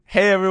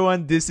Hey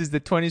everyone, this is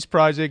the 20s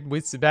Project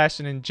with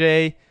Sebastian and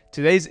Jay.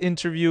 Today's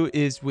interview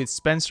is with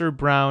Spencer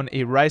Brown,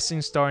 a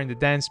rising star in the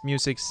dance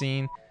music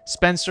scene.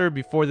 Spencer,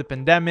 before the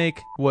pandemic,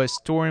 was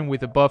touring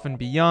with Above and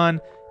Beyond,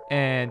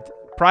 and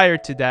prior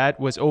to that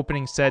was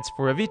opening sets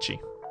for Avicii.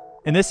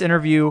 In this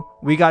interview,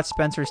 we got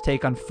Spencer's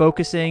take on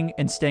focusing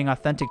and staying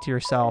authentic to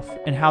yourself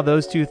and how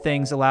those two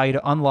things allow you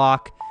to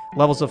unlock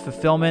levels of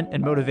fulfillment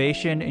and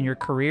motivation in your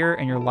career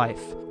and your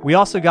life. We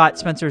also got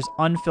Spencer's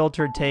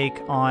unfiltered take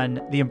on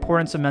the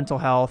importance of mental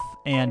health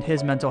and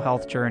his mental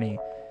health journey.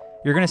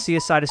 You're going to see a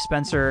side of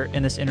Spencer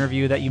in this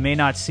interview that you may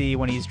not see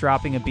when he's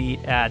dropping a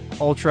beat at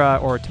Ultra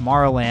or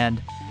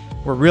Tomorrowland.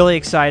 We're really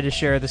excited to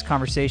share this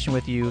conversation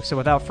with you. So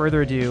without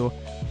further ado,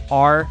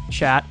 our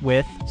chat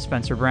with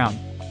Spencer Brown.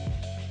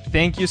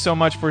 Thank you so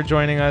much for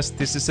joining us.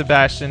 This is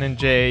Sebastian and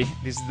Jay.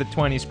 This is the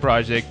 20s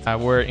Project.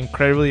 We're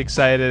incredibly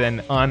excited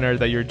and honored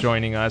that you're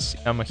joining us.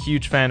 I'm a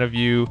huge fan of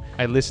you.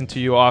 I listen to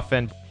you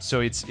often, so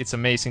it's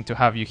amazing to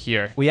have you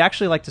here. We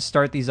actually like to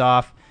start these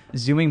off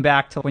zooming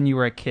back to when you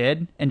were a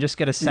kid and just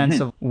get a sense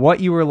of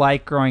what you were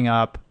like growing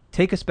up.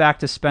 Take us back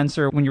to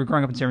Spencer when you were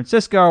growing up in San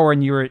Francisco or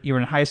when you were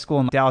in high school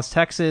in Dallas,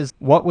 Texas.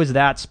 What was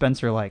that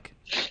Spencer like?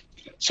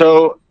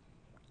 So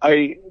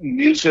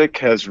music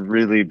has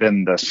really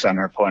been the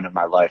center point of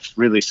my life,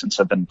 really since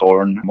I've been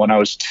born. When I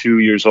was 2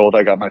 years old,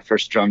 I got my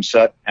first drum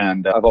set,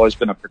 and I've always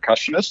been a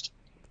percussionist.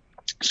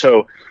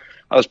 So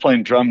I was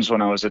playing drums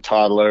when I was a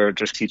toddler,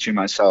 just teaching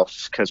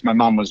myself, because my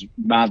mom was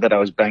mad that I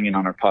was banging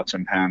on her pots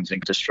and pans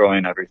and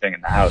destroying everything in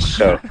the house.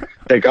 So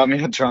they got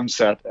me a drum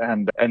set,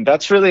 and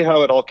that's really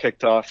how it all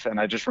kicked off. And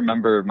I just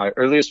remember my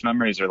earliest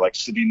memories are like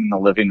sitting in the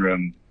living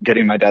room,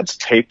 getting my dad's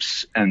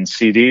tapes and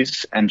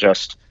CDs, and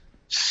just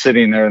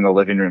sitting there in the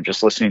living room,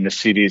 just listening to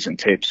CDs and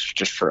tapes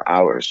just for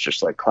hours,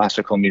 just like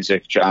classical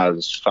music,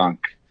 jazz,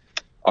 funk,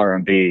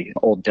 R&B,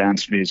 old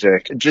dance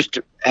music, just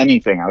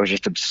anything. I was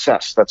just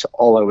obsessed. That's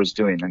all I was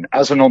doing. And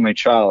as an only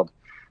child,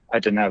 I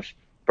didn't have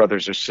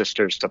brothers or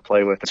sisters to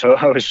play with. So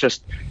it was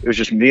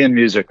just me and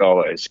music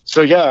always.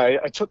 So yeah,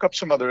 I took up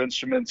some other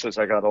instruments as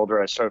I got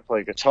older. I started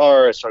playing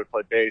guitar. I started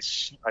playing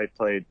bass. I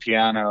played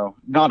piano,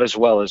 not as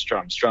well as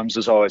drums. Drums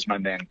is always my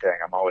main thing.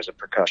 I'm always a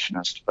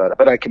percussionist,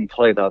 but I can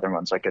play the other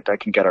ones. I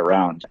can get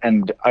around.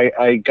 And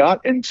I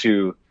got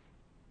into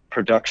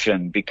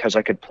production because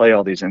I could play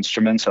all these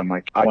instruments. I'm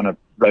like, I want to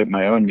write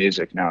my own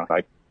music now.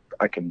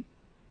 I can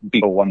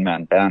be a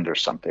one-man band or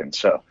something.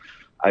 So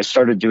I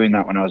started doing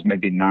that when I was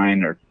maybe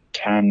 9 or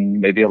 10,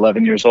 maybe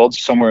 11 years old,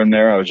 somewhere in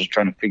there. I was just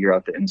trying to figure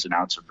out the ins and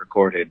outs of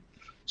recording.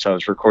 So I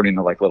was recording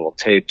the like little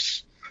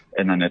tapes,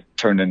 and then it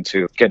turned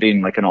into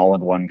getting like an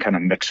all-in-one kind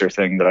of mixer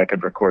thing that I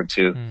could record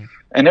to.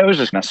 And it was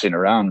just messing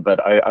around,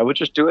 but I would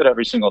just do it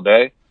every single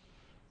day.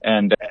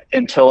 And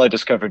until I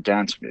discovered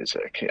dance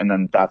music, and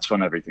then that's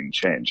when everything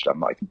changed. I'm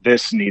like,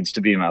 this needs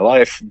to be my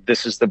life.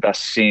 This is the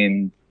best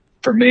scene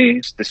for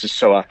me. This is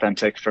so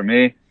authentic for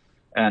me.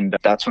 And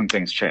that's when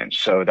things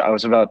changed. So I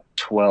was about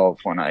 12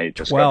 when I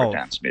discovered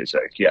dance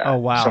music. Yeah. Oh,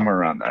 wow. Somewhere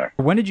around there.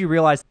 When did you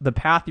realize the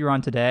path you're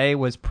on today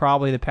was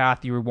probably the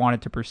path you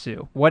wanted to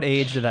pursue? What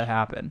age did that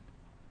happen?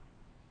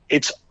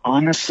 It's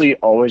honestly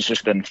always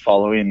just been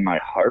following my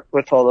heart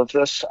with all of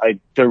this.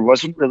 There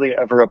wasn't really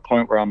ever a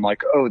point where I'm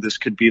like, oh, this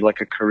could be like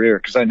a career.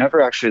 Because I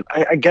never actually,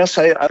 I guess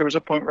there was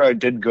a point where I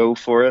did go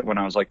for it when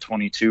I was like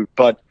 22.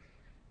 But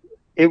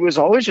it was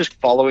always just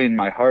following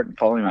my heart and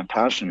following my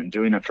passion and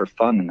doing it for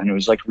fun. And it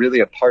was like really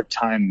a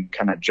part-time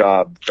kind of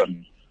job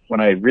from when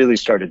I really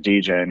started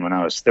DJing when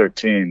I was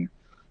 13.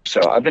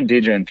 So I've been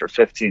DJing for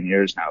 15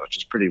 years now, which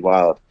is pretty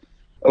wild,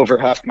 over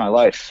half my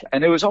life.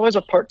 And it was always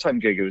a part-time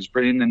gig. It was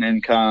bringing in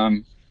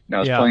income. I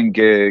was playing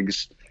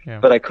gigs,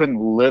 but I couldn't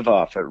live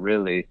off it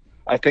really.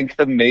 I think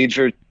the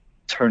major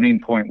turning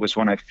point was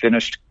when I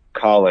finished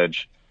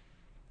college,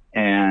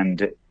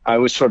 and I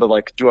was sort of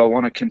like, do I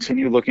want to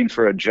continue looking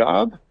for a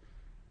job?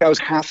 I was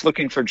half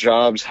looking for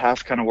jobs,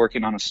 half kind of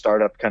working on a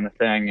startup kind of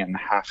thing, and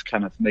half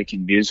kind of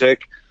making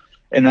music.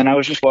 And then I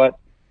was just,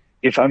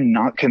 if I'm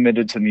not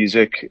committed to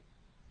music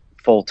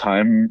full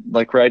time,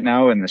 like right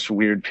now in this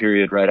weird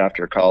period right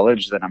after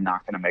college, then I'm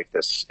not going to make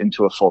this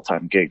into a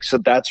full-time gig. So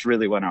that's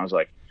really when I was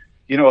like,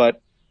 you know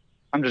what,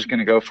 I'm just going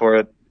to go for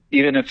it.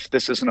 Even if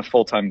this isn't a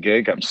full-time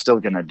gig, I'm still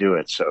going to do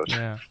it. So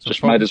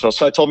just might as well.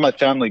 So I told my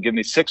family, give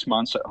me 6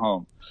 months at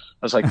home.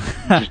 I was like,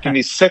 just give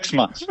me 6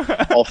 months.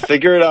 I'll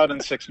figure it out in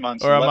 6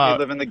 months. Or let me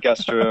live in the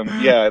guest room.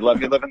 Yeah, let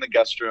me live in the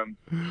guest room.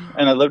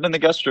 And I lived in the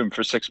guest room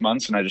for 6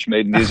 months, and I just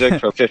made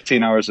music for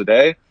 15 hours a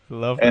day.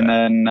 Love that. And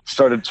then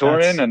started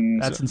touring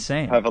that's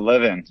insane. Have a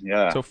living.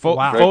 Yeah.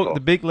 So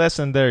the big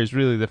lesson there is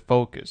really the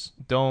focus.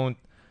 Don't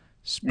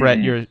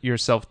spread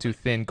yourself too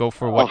thin. Go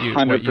for what you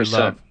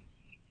love.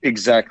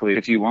 Exactly.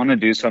 If you want to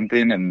do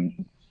something,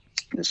 and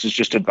this is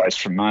just advice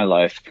from my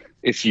life,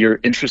 if you're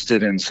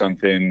interested in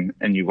something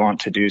and you want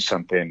to do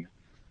something,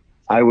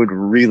 I would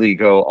really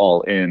go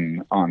all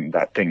in on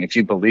that thing. If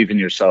you believe in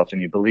yourself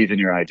and you believe in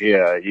your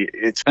idea,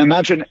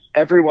 imagine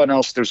everyone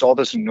else, there's all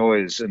this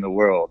noise in the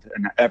world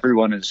and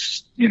everyone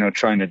is,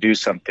 trying to do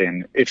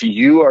something. If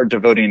you are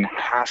devoting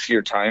half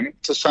your time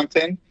to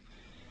something,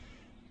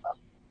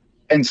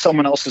 and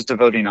someone else is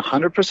devoting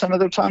 100% of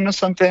their time to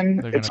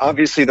something, it's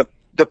obviously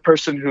the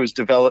person who is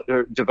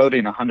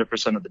devoting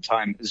 100% of the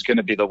time is going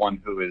to be the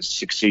one who is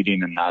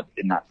succeeding in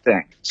that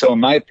thing. So in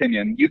my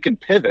opinion, you can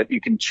pivot,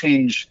 you can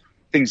change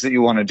things that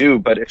you want to do,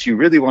 but if you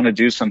really want to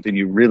do something,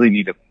 you really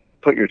need to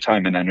put your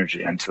time and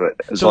energy into it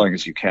as long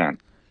as you can.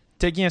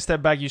 Taking a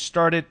step back, you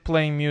started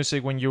playing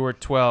music when you were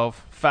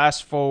 12.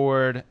 Fast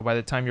forward, by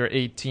the time you're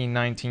 18,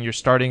 19, you're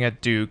starting at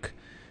Duke.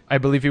 I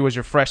believe it was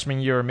your freshman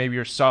year or maybe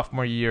your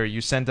sophomore year.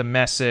 You sent a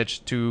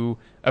message to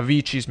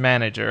Avicii's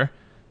manager.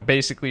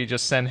 Basically, you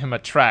just sent him a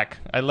track.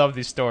 I love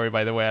this story,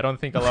 by the way. I don't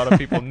think a lot of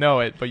people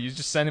know it, but you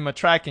just sent him a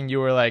track and you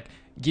were like,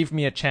 give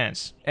me a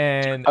chance.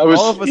 And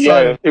all of a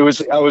sudden...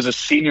 I was a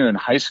senior in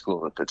high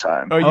school at the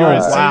time. Oh, you were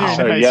a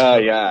senior in high school.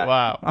 Yeah.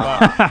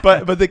 Wow.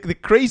 But the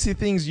crazy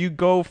things, you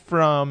go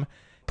from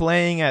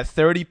playing at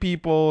 30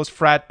 people's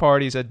frat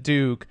parties at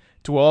Duke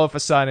to all of a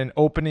sudden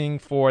opening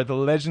for the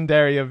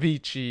legendary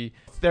Avicii,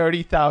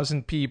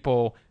 30,000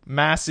 people,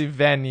 massive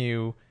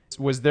venue.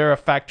 Was there a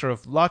factor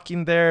of luck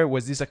in there?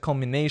 Was this a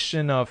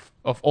culmination of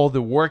all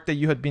the work that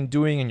you had been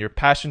doing and your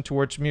passion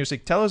towards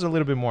music? Tell us a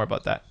little bit more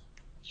about that.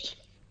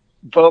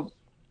 Well,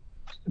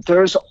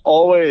 there's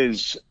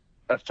always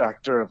a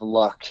factor of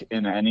luck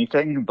in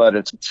anything, but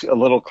it's a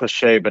little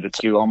cliche,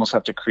 but you almost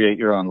have to create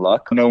your own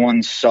luck. No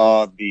one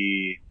saw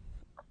the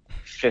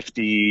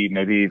 50,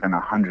 maybe even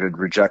 100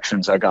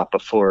 rejections I got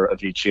before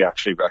Avicii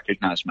actually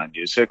recognized my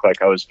music.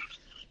 Like I was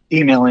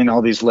emailing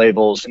all these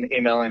labels and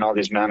emailing all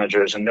these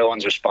managers and no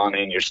one's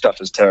responding. Your stuff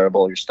is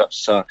terrible. Your stuff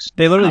sucks.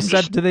 They literally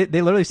said, they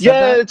literally said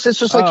yeah, that? it's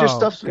just like your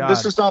stuff. God.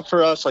 This is not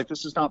for us. Like,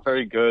 this is not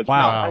very good.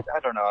 Wow. No, I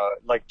don't know.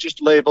 Like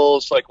just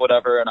labels, like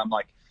whatever. And I'm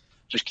like,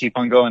 just keep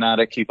on going at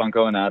it. Keep on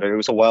going at it. It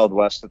was a Wild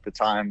West at the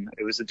time.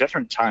 It was a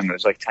different time. It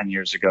was like 10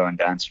 years ago in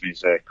dance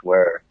music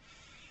where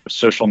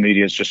social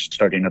media is just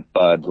starting to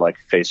bud. Like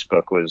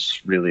Facebook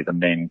was really the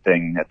main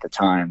thing at the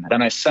time.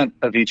 Then I sent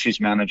Avicii's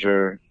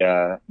manager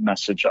a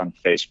message on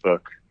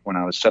Facebook when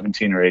I was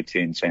 17 or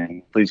 18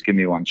 saying, please give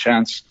me one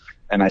chance.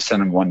 And I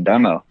sent him one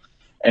demo.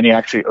 And he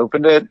actually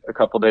opened it a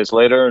couple days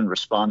later and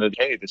responded,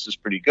 hey, this is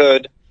pretty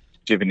good.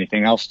 Do you have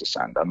anything else to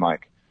send? I'm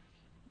like,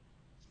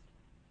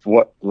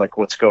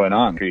 what's going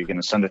on? Are you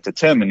going to send it to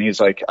Tim? And he's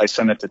like, I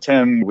sent it to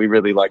Tim. We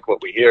really like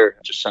what we hear.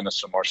 Just send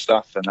us some more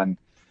stuff. And then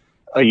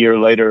a year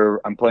later,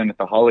 I'm playing at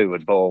the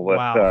Hollywood Bowl with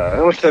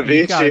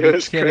Avicii. It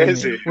was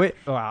crazy. Wait,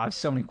 wow, I have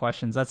so many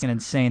questions. That's an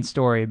insane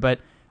story. But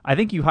I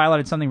think you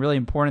highlighted something really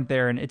important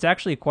there, and it's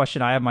actually a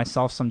question I have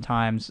myself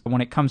sometimes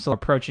when it comes to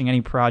approaching any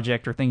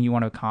project or thing you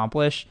want to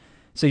accomplish.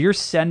 So you're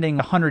sending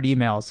 100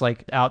 emails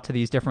like out to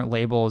these different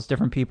labels,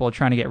 different people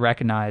trying to get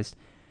recognized.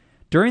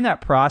 During that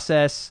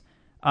process,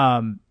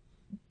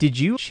 did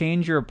you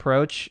change your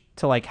approach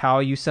to like how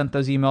you sent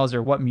those emails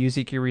or what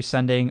music you were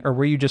sending, or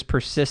were you just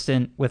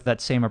persistent with that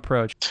same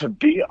approach? To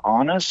be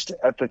honest,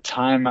 at the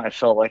time, I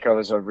felt like I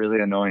was a really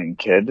annoying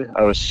kid.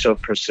 I was so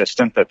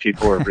persistent that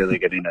people were really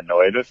getting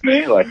annoyed with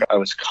me. Like I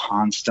was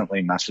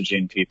constantly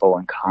messaging people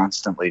and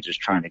constantly just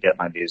trying to get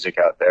my music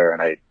out there.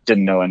 And I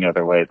didn't know any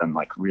other way than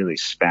like really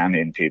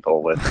spamming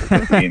people with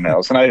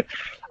emails. And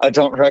I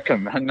don't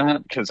recommend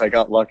that because I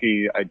got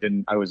lucky.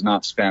 I was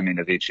not spamming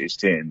Avicii's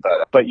team,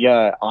 but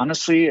yeah,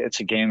 honestly, it's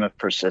a game of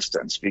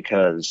persistence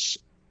because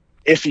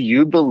if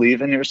you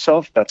believe in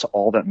yourself, that's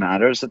all that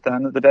matters at the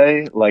end of the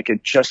day. Like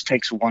it just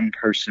takes one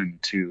person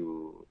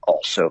to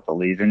also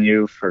believe in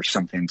you for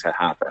something to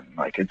happen.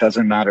 Like it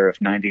doesn't matter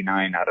if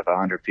 99 out of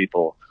 100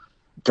 people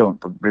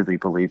don't really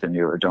believe in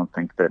you or don't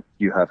think that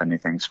you have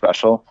anything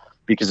special,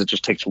 because it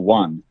just takes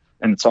one.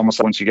 And it's almost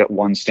like once you get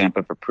one stamp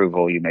of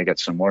approval, you may get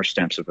some more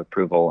stamps of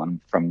approval. And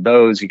from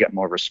those, you get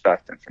more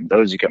respect. And from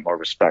those, you get more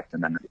respect.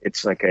 And then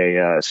it's like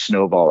a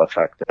snowball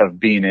effect of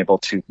being able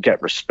to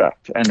get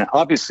respect. And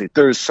obviously,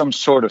 there's some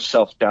sort of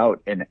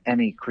self-doubt in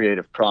any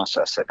creative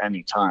process at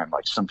any time.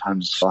 Like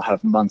sometimes I'll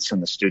have months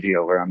in the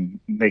studio where I'm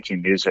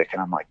making music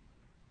and I'm like,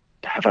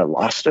 have I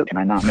lost it? Can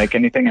I not make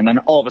anything? And then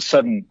all of a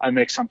sudden, I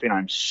make something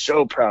I'm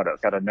so proud of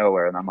out of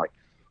nowhere. And I'm like,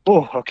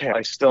 oh, okay,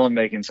 I still am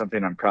making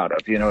something I'm proud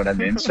of. You know what I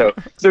mean? So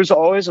there's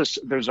always a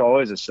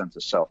sense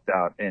of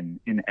self-doubt in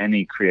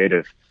any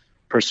creative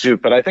pursuit.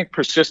 But I think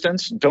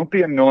persistence, don't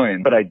be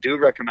annoying, but I do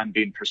recommend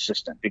being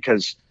persistent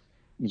because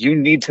you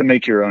need to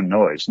make your own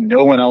noise.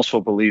 No one else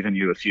will believe in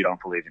you if you don't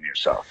believe in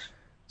yourself.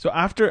 So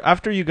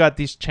after you got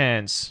this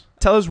chance,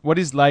 tell us what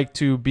it's like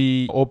to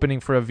be opening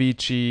for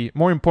Avicii.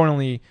 More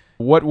importantly,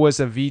 what was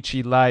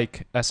Avicii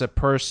like as a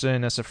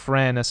person, as a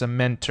friend, as a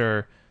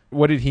mentor?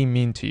 What did he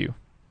mean to you?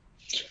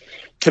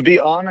 To be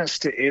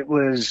honest, there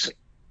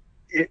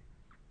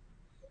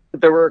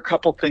were a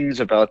couple things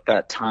about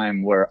that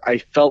time where I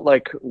felt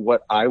like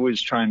what I was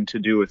trying to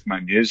do with my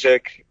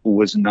music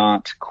was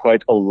not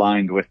quite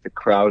aligned with the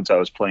crowds I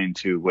was playing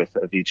to with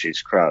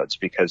Avicii's crowds,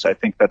 because I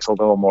think that's a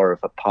little more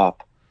of a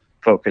pop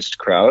focused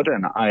crowd.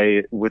 And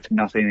with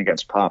nothing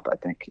against pop, I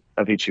think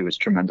Avicii was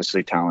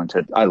tremendously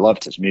talented. I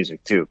loved his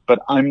music too, but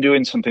I'm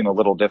doing something a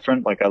little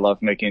different. Like I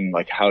love making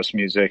like house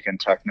music and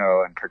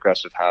techno and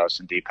progressive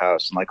house and deep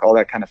house and like all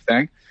that kind of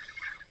thing.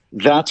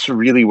 that's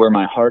really where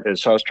my heart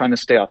is. So I was trying to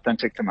stay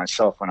authentic to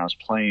myself when I was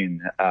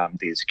playing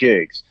these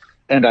gigs.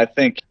 And I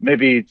think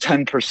maybe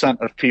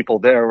 10% of people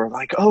there were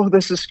like, oh,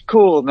 this is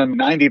cool. And then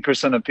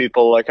 90% of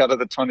people, like out of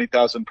the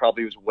 20,000,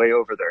 probably was way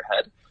over their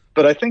head.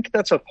 But I think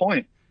that's a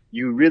point.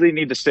 You really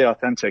need to stay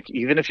authentic.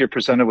 Even if you're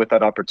presented with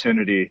that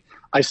opportunity,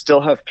 I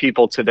still have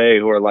people today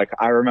who are like,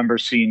 I remember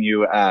seeing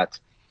you at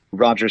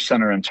Rogers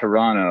Center in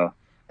Toronto.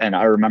 And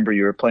I remember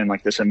you were playing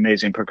like this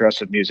amazing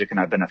progressive music,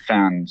 and I've been a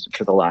fan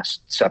for the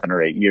last 7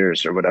 or 8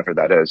 years or whatever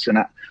that is. And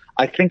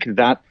I think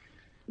that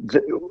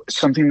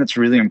something that's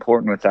really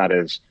important with that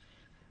is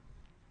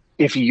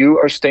if you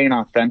are staying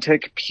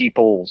authentic,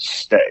 people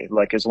stay.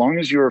 Like as long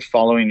as you are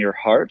following your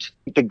heart,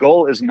 the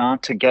goal is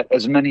not to get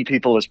as many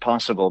people as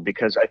possible,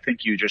 because I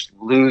think you just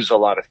lose a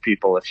lot of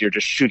people if you're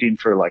just shooting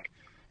for like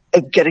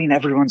getting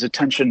everyone's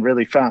attention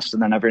really fast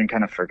and then everyone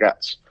kind of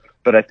forgets.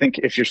 But I think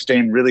if you're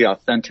staying really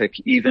authentic,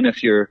 even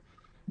if you're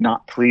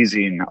not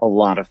pleasing a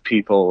lot of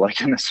people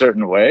like in a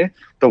certain way,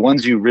 the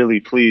ones you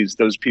really please,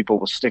 those people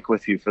will stick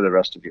with you for the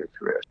rest of your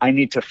career. I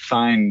need to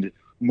find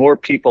more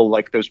people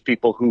like those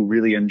people who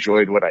really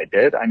enjoyed what I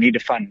did. I need to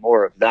find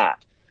more of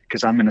that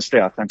because I'm going to stay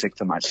authentic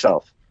to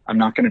myself. I'm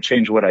not going to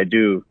change what I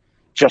do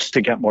just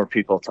to get more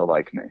people to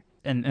like me.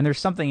 And there's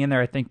something in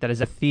there, I think, that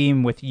is a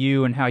theme with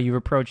you and how you've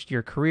approached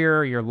your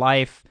career, your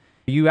life.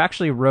 You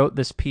actually wrote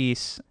this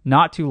piece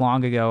not too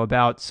long ago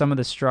about some of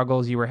the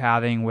struggles you were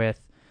having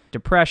with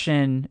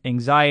depression,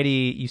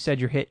 anxiety. You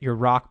said you hit your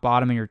rock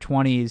bottom in your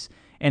 20s.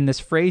 And this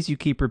phrase you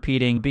keep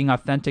repeating, being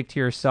authentic to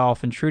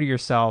yourself and true to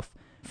yourself,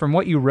 from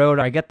what you wrote,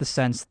 I get the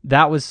sense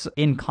that was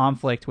in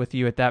conflict with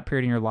you at that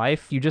period in your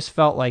life. You just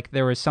felt like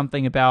there was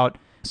something about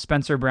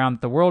Spencer Brown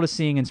that the world is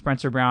seeing and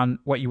Spencer Brown,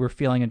 what you were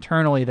feeling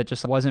internally, that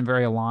just wasn't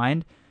very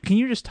aligned. Can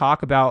you just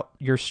talk about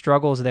your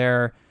struggles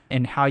there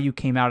and how you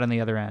came out on the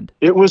other end?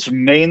 It was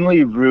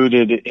mainly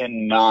rooted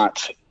in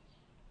not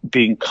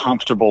being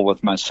comfortable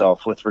with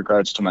myself with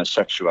regards to my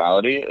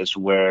sexuality is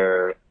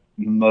where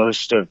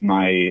most of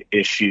my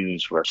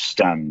issues were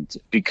stemmed,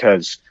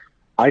 because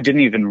I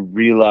didn't even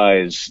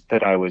realize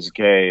that I was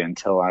gay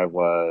until I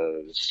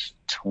was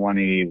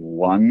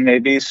 21,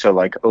 maybe. So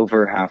like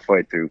over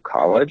halfway through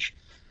college.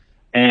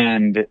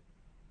 And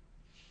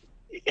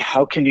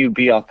how can you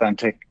be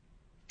authentic,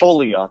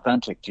 fully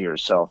authentic to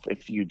yourself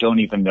if you don't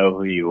even know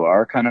who you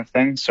are, kind of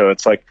thing? So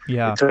it's like,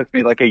 It took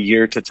me like a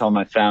year to tell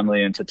my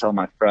family and to tell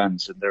my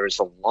friends. And there was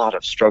a lot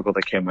of struggle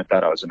that came with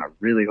that. I was in a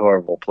really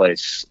horrible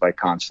place, like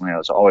constantly. I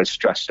was always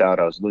stressed out.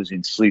 I was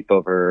losing sleep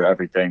over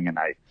everything. And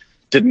I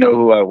didn't know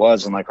who I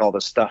was and like all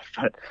this stuff.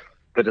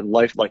 But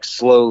life like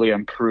slowly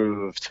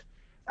improved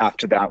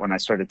after that when I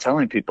started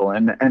telling people.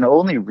 And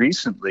only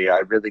recently I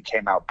really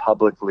came out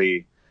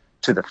publicly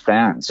to the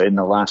fans in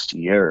the last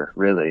year,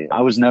 really. I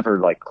was never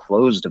like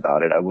closed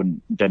about it. I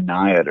wouldn't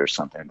deny it or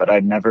something, but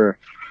I'd never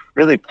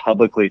really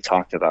publicly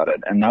talked about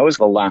it. And that was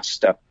the last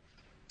step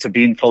to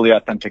being fully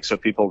authentic so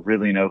people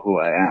really know who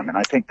I am. And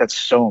I think that's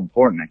so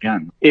important.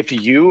 Again, if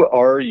you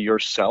are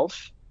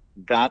yourself,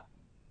 that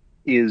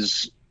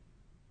is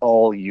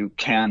all you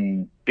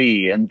can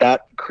be, and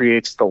that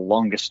creates the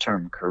longest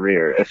term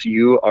career. If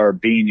you are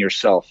being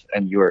yourself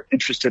and you're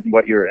interested in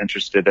what you're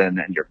interested in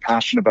and you're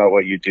passionate about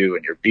what you do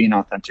and you're being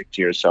authentic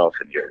to yourself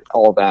and you're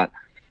all that,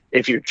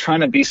 if you're trying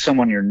to be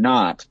someone you're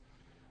not,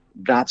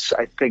 that's,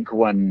 I think,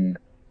 when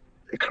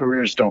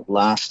careers don't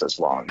last as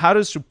long. How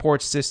does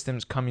support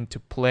systems come into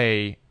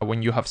play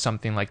when you have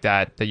something like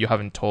that you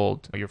haven't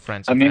told your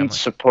friends and family?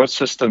 Support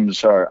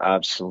systems are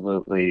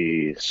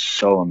absolutely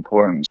so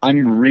important.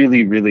 I'm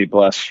really, really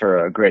blessed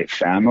for a great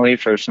family,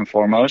 first and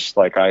foremost.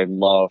 Like, I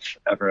love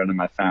everyone in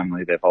my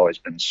family. They've always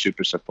been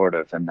super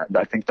supportive. And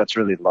I think that's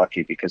really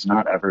lucky because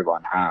not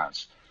everyone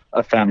has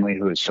a family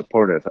who is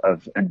supportive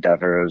of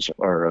endeavors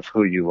or of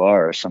who you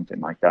are or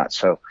something like that.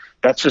 So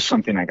that's just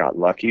something I got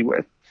lucky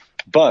with.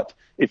 But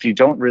if you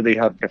don't really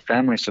have a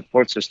family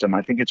support system,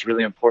 I think it's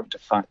really important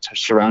to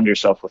surround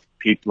yourself with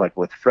people, like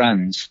with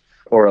friends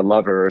or a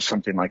lover or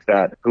something like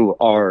that, who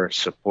are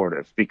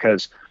supportive,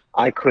 because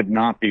I could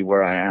not be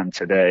where I am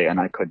today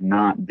and I could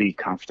not be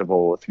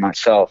comfortable with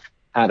myself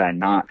had I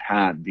not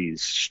had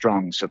these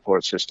strong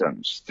support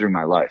systems through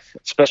my life,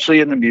 especially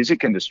in the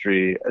music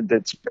industry.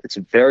 It's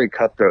a very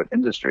cutthroat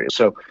industry.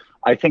 So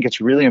I think it's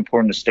really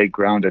important to stay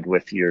grounded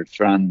with your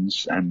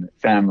friends and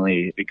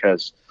family,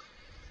 because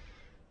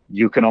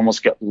you can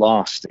almost get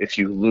lost if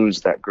you lose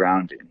that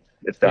grounding,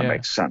 if that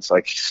makes sense.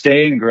 Like,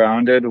 staying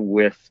grounded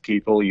with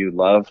people you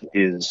love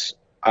is,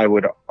 I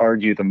would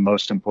argue, the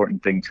most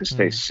important thing to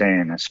stay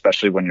sane,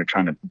 especially when you're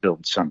trying to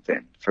build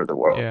something for the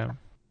world. Yeah.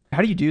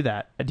 How do you do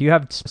that? Do you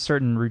have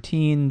certain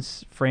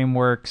routines,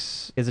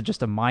 frameworks? Is it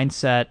just a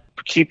mindset?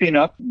 Keeping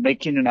up,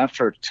 making an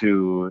effort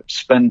to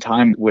spend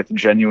time with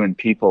genuine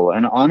people.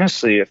 And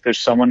honestly, if there's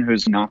someone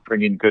who's not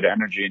bringing good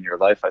energy in your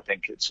life, I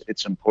think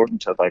it's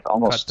important to like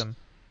almost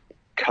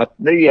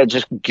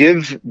just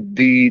give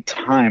the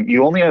time.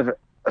 You only have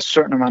a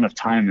certain amount of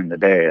time in the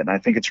day. And I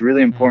think it's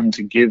really important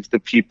to give the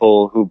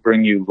people who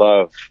bring you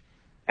love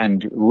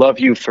and love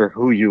you for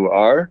who you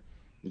are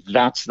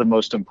that's the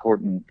most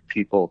important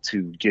people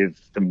to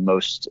give the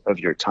most of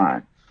your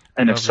time.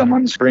 And if Love that.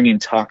 someone's bringing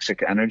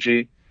toxic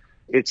energy,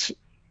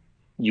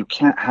 you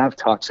can't have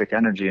toxic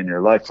energy in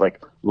your life.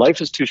 Like,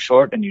 life is too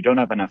short and you don't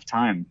have enough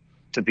time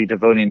to be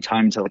devoting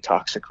time to a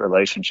toxic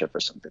relationship or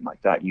something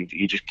like that. You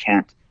just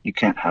can't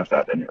have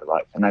that in your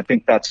life. And I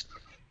think that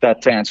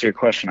to answer your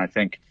question, I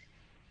think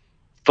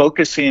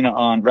focusing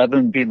on, rather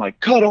than being like,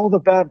 cut all the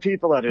bad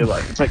people out of your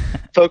life, it's like,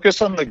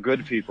 focus on the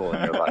good people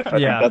in your life. I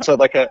think that's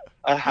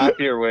a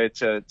happier way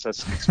to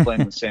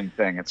explain the same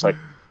thing. It's like,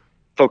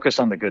 focus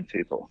on the good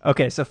people.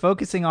 Okay, so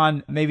focusing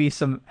on maybe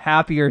some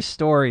happier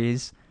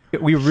stories,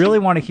 we really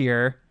want to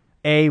hear,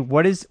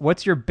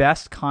 what's your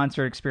best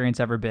concert experience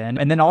ever been?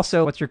 And then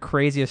also, what's your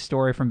craziest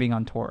story from being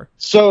on tour?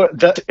 So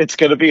it's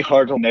going to be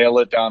hard to nail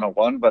it down to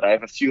one, but I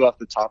have a few off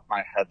the top of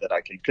my head that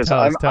I can, because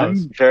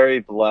I'm very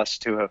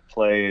blessed to have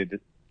played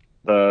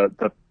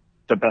the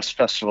best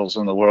festivals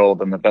in the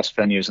world and the best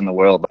venues in the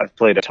world. I've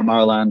played at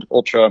Tomorrowland,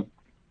 Ultra,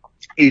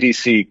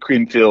 EDC,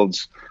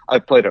 Creamfields.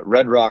 I've played at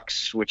Red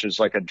Rocks, which is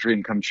like a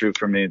dream come true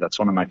for me. That's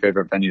one of my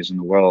favorite venues in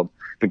the world.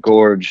 The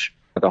Gorge,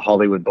 the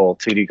Hollywood Bowl,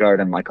 TD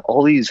Garden, like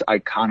all these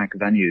iconic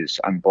venues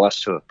I'm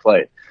blessed to have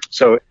played.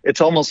 So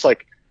it's almost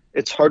like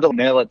it's hard to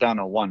nail it down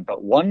to one,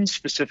 but one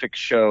specific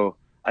show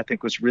I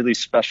think was really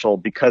special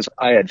because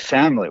I had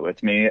family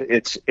with me.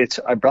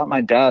 I brought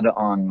my dad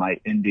on my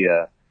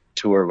India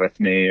tour with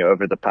me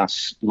over the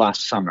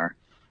last summer,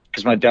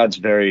 because my dad's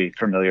very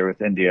familiar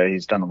with India.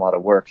 He's done a lot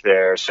of work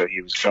there, so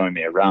he was showing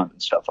me around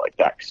and stuff like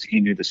that because he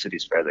knew the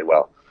cities fairly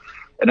well.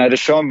 And I had a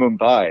show in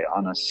Mumbai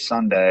on a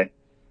Sunday.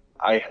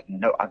 I've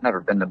never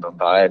been to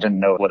Mumbai. I didn't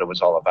know what it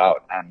was all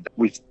about. And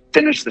we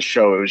finished the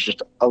show. It was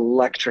just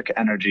electric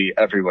energy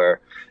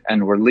everywhere.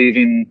 And we're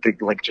leaving,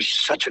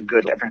 just such a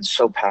good, everyone's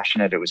so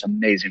passionate. It was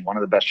amazing. One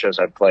of the best shows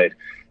I've played.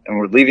 And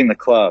we're leaving the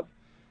club.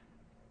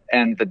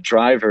 And the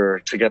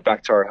driver to get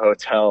back to our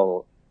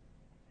hotel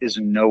is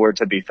nowhere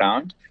to be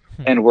found.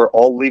 And we're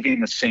all leaving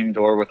the same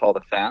door with all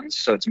the fans.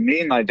 So it's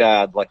me and my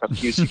dad, like a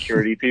few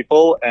security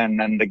people, and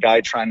then the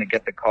guy trying to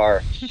get the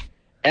car.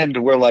 And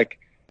we're like,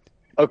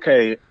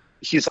 okay,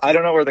 I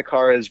don't know where the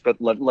car is,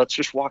 but let's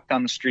just walk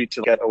down the street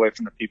to get away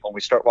from the people. And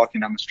we start walking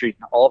down the street,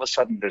 and all of a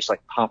sudden there's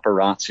like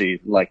paparazzi,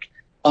 like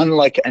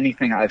unlike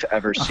anything I've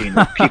ever seen.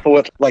 Like, people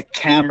with like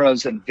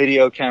cameras and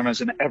video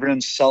cameras, and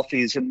everyone's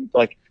selfies, and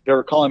like they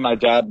were calling my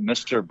dad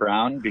Mr.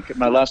 Brown because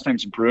my last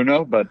name's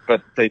Bruno, but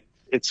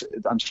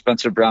I'm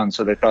Spencer Brown,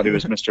 so they thought he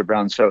was Mr.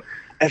 Brown. So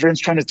everyone's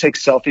trying to take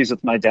selfies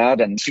with my dad,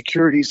 and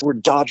securities were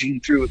dodging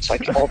through. It's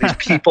like all these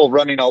people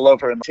running all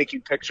over and taking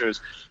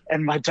pictures.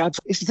 And my dad's,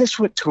 is this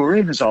what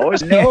touring is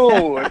always?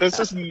 No, this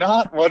is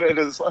not what it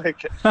is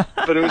like.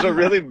 But it was a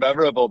really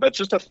memorable, that's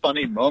just a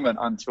funny moment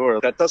on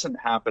tour. That doesn't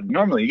happen.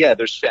 Normally, yeah,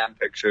 there's fan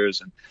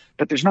pictures,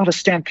 but there's not a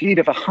stampede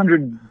of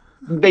 100,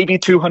 maybe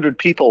 200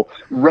 people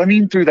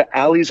running through the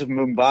alleys of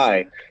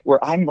Mumbai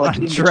where I'm like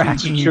in between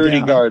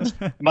security guards.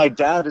 My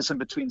dad is in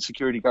between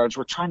security guards.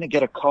 We're trying to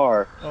get a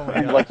car,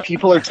 and God, like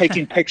people are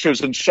taking pictures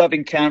and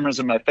shoving cameras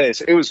in my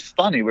face. It was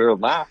funny. We were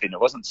laughing. It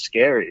wasn't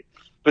scary,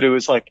 but it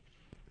was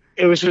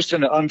just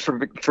an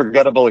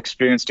unforgettable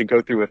experience to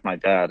go through with my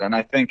dad. And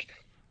I think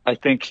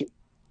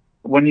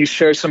when you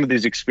share some of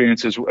these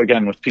experiences,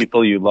 again, with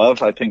people you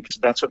love, I think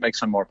that's what makes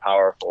them more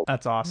powerful.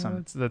 That's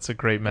awesome. That's a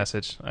great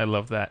message. I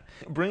love that.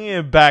 Bringing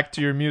it back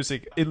to your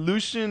music,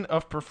 Illusion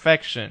of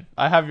Perfection.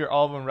 I have your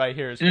album right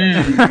here.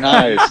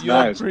 Nice,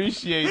 You'll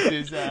appreciate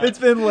this. It's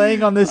been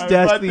laying on this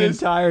desk the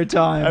entire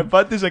time. I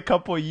bought this a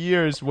couple of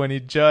years when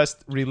it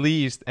just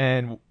released,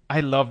 and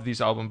I love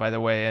this album, by the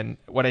way. And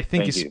what I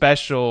think is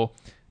special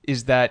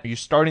is that you're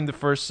starting the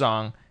first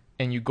song,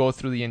 and you go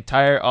through the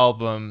entire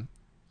album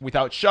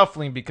without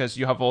shuffling, because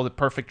you have all the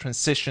perfect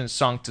transitions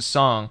song to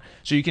song,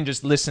 so you can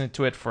just listen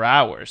to it for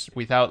hours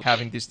without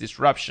having this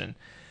disruption.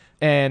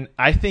 And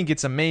I think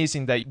it's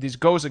amazing that this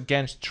goes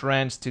against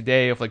trends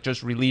today of like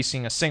just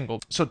releasing a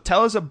single. So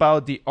tell us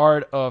about the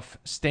art of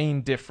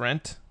staying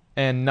different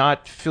and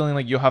not feeling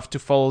like you have to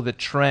follow the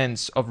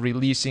trends of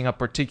releasing a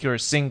particular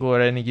single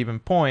at any given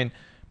point,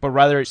 but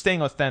rather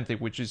staying authentic,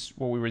 which is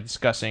what we were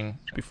discussing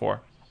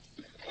before.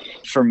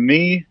 For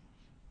me,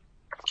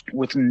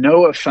 with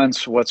no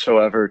offense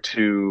whatsoever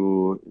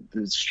to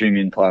the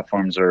streaming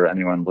platforms or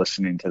anyone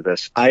listening to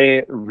this,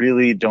 I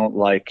really don't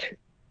like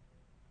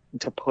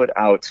to put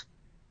out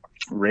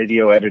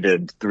radio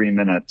edited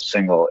 3-minute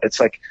single. It's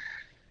like,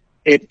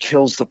 it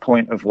kills the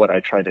point of what I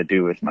try to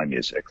do with my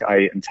music.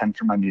 I intend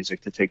for my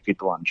music to take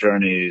people on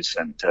journeys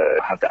and to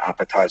have the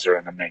appetizer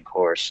and the main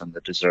course and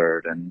the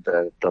dessert and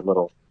the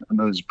little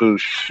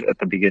amuse-bouche at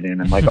the beginning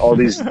and like all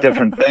these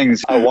different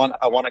things. I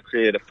want to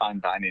create a fine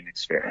dining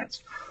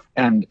experience.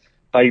 And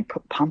by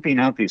pumping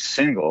out these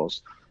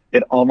singles,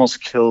 it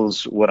almost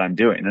kills what I'm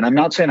doing. And I'm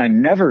not saying I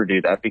never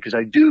do that, because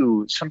I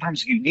do.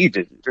 Sometimes you need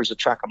to. There's a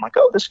track I'm like,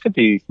 oh, this could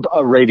be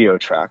a radio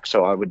track.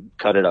 So I would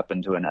cut it up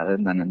into an edit.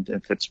 And then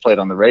if it's played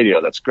on the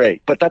radio, that's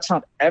great. But that's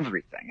not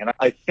everything. And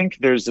I think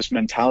there's this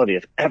mentality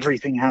of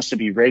everything has to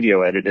be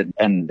radio edited,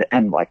 and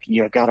like,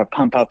 you got to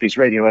pump out these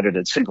radio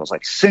edited singles,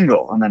 like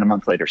single, and then a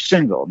month later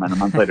single, and then a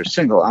month later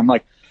single. I'm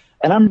like,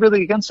 and I'm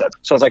really against that.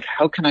 So I was like,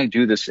 how can I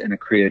do this in a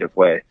creative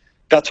way?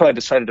 That's why I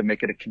decided to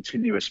make it a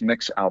continuous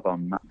mix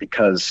album,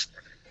 because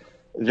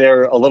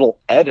they're a little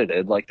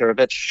edited, like they're a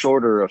bit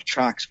shorter of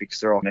tracks because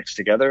they're all mixed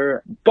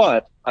together,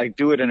 but I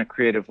do it in a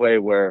creative way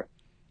where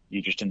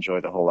you just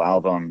enjoy the whole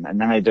album. And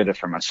then I did it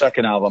for my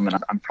second album,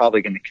 and I'm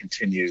probably going to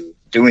continue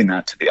doing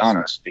that, to be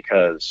honest,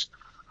 because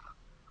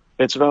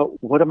it's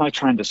about, what am I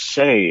trying to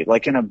say?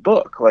 Like in a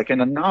book, like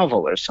in a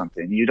novel or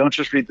something, you don't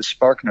just read the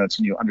spark notes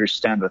and you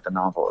understand what the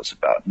novel is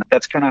about. And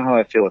that's kind of how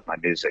I feel with my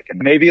music. And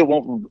maybe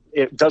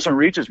it doesn't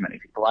reach as many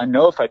people. I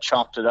know if I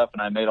chopped it up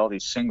and I made all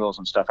these singles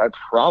and stuff, I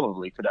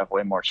probably could have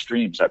way more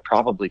streams. I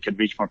probably could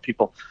reach more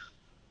people,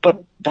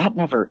 but that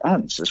never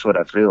ends, is what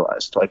I've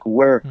realized. Like,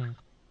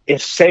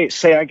 if say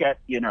I get,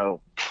 we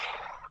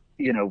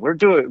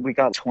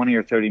got 20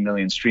 or 30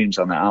 million streams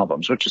on the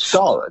albums, which is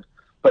solid.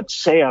 But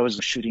say I was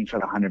shooting for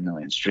 100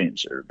 million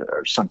streams or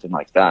something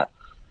like that.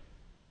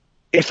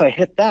 If I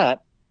hit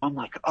that, I'm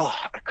like, oh,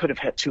 I could have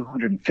hit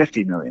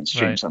 250 million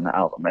streams on the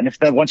album.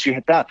 And once you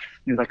hit that,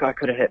 you're like, oh, I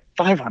could have hit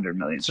 500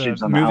 million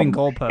streams on the album.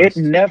 Moving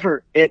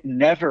goalposts. It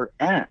never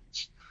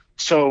ends.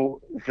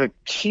 So the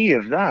key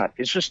of that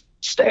is just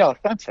stay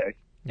authentic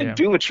and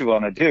do what you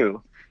want to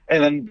do.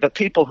 And then the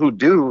people who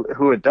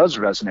it does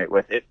resonate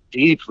with, it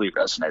deeply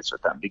resonates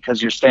with them, because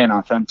you're staying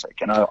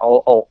authentic. And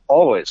I'll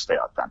always stay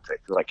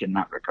authentic, like in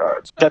that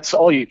regard. That's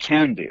all you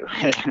can do.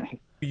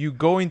 You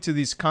go into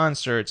these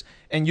concerts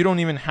and you don't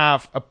even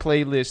have a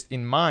playlist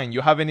in mind.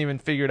 You haven't even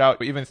figured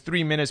out even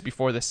 3 minutes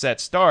before the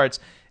set starts.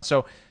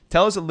 So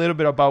tell us a little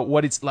bit about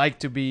what it's like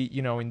to be,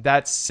 in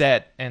that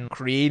set and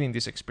creating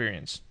this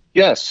experience.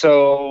 Yeah,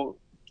 so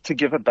to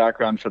give a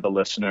background for the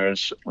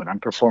listeners, when I'm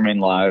performing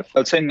live, I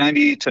would say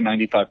 90 to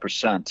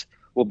 95%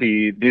 will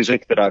be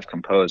music that I've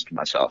composed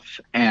myself.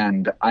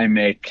 And I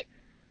make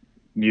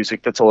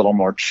music that's a little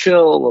more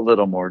chill, a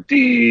little more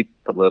deep,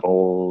 a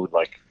little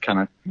like kind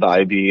of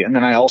vibey. And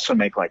then I also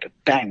make like a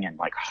banging,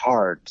 like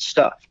hard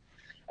stuff.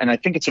 And I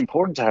think it's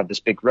important to have this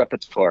big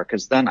repertoire,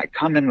 because then I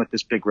come in with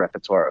this big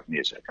repertoire of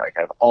music. Like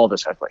I have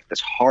like this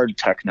hard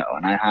techno,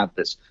 and I have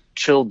this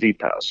chill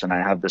deep house, and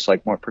I have this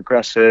like more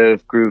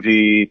progressive,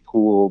 groovy,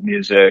 cool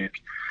music.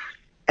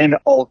 And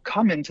I'll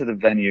come into the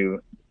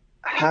venue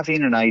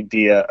having an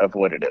idea of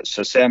what it is.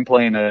 So say I'm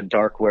playing a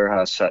dark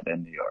warehouse set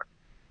in New York.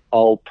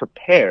 I'll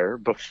prepare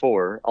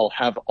before. I'll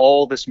have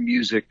all this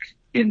music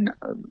in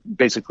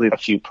basically a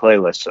few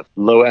playlists of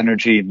low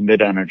energy,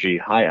 mid energy,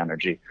 high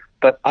energy.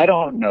 But I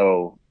don't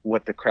know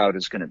what the crowd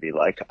is going to be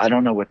like. I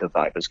don't know what the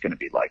vibe is going to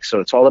be like. So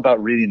it's all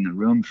about reading the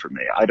room for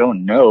me. I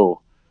don't know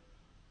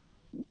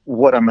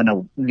what I'm going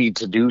to need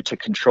to do to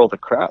control the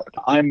crowd.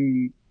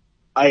 I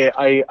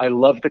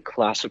love the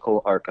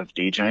classical art of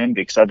DJing,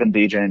 because I've been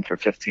DJing for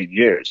 15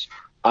 years.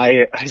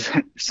 I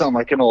sound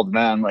like an old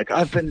man, like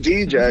I've been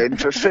DJing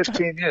for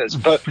 15 years,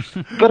 but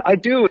I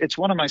do. It's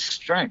one of my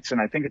strengths,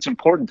 and I think it's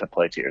important to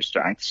play to your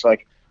strengths.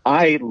 Like,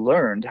 I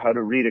learned how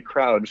to read a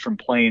crowd from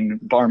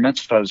playing bar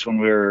mitzvahs when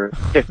we were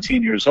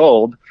 15 years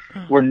old,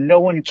 where no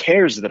one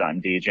cares that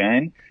I'm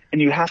DJing, and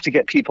you have to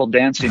get people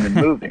dancing and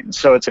moving.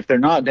 So it's, if they're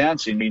not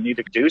dancing, you need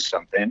to do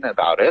something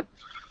about it.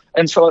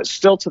 And so it's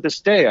still to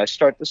this day, I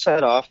start the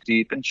set off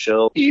deep and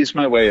chill, ease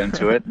my way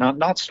into it,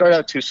 not start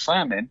out too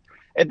slamming.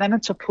 And then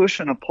it's a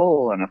push and a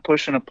pull and a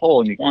push and a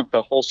pull. And you want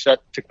the whole set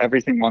to,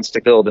 everything wants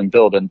to build and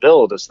build and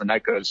build as the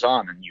night goes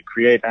on. And you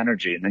create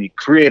energy, and then you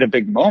create a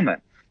big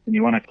moment. And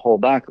you want to pull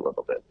back a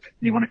little bit. And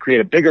you want to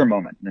create a bigger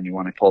moment, and then you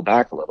want to pull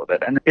back a little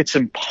bit. And it's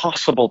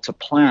impossible to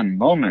plan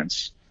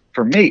moments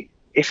for me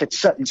if it's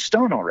set in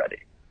stone already.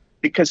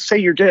 Because say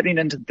you're getting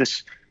into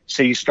this,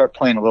 say you start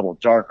playing a little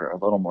darker, a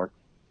little more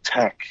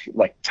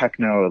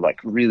techno, like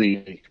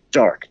really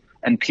dark,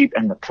 and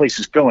the place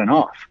is going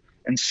off.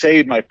 And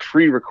say my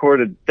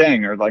pre-recorded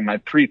thing or like my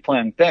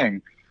pre-planned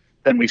thing,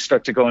 then we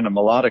start to go into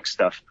melodic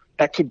stuff.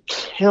 That could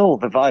kill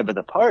the vibe of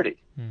the party.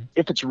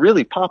 If it's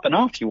really popping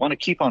off, you want to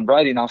keep on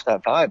riding off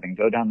that vibe and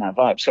go down that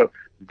vibe. So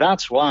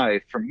that's why,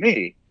 for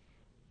me,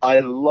 I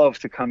love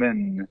to come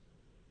in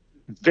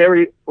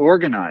very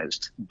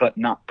organized, but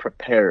not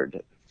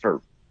prepared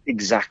for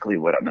exactly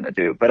what I'm going to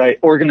do.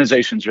 But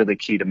organization is really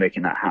key to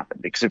making that happen,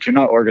 because if you're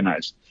not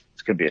organized,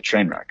 it's going to be a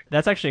train wreck.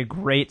 That's actually a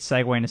great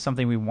segue into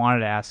something we wanted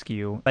to ask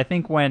you. I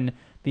think when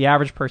the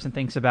average person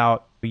thinks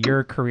about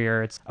your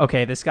career, it's,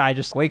 okay, this guy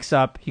just wakes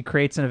up, he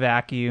creates in a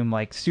vacuum,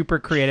 like super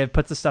creative,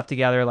 puts the stuff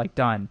together, like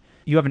done.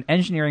 You have an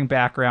engineering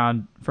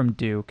background from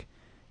Duke.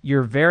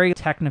 You're very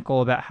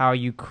technical about how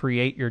you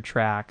create your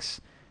tracks.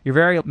 You're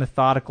very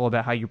methodical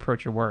about how you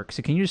approach your work.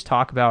 So can you just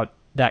talk about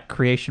that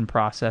creation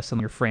process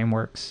and your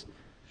frameworks?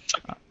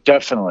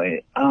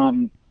 Definitely.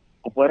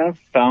 what I've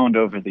found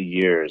over the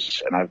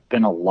years, and I've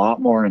been a lot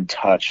more in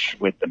touch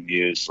with the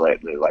muse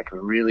lately, like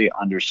really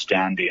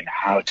understanding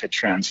how to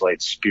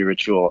translate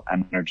spiritual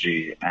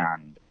energy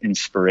and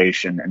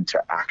inspiration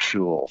into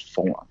actual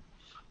form.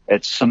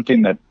 It's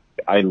something that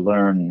I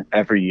learn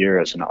every year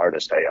as an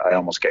artist. I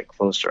almost get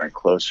closer and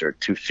closer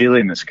to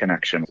feeling this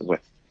connection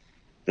with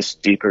this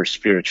deeper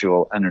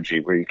spiritual energy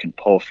where you can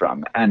pull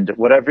from. And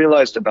what I've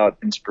realized about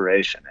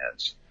inspiration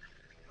is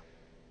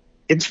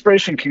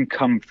inspiration can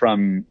come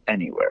from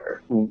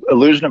anywhere.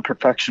 Illusion of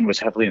Perfection was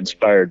heavily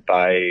inspired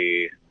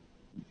by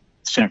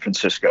San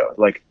Francisco,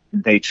 like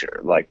nature,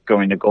 like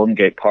going to Golden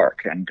Gate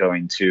Park and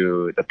going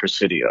to the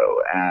Presidio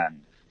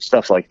and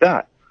stuff like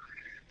that.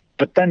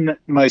 But then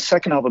my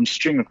second album,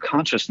 Stream of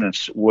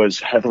Consciousness, was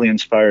heavily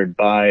inspired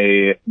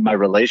by my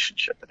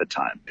relationship at the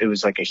time. It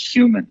was like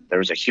there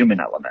was a human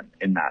element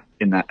in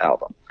that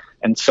album.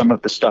 And some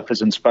of the stuff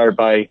is inspired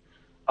by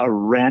a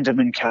random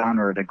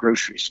encounter at a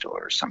grocery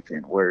store or something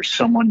where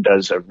someone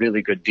does a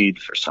really good deed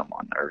for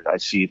someone. Or I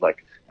see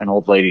like an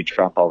old lady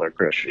drop all their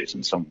groceries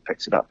and someone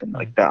picks it up, and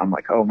like that, I'm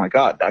like, oh my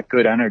God, that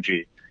good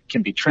energy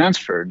can be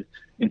transferred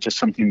into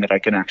something that I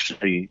can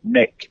actually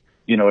make.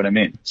 You know what I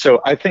mean? So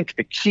I think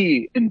the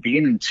key in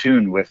being in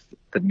tune with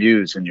the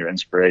muse and your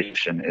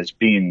inspiration is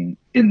being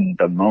in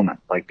the moment,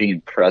 like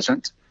being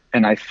present.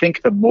 And I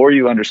think the more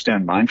you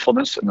understand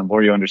mindfulness and the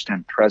more you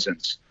understand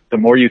presence, the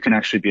more you can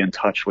actually be in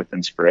touch with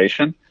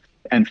inspiration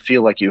and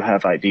feel like you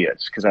have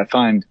ideas. Because I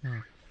find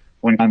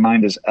when my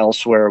mind is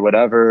elsewhere or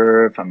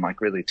whatever, if I'm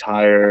like really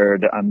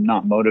tired, I'm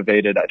not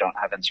motivated, I don't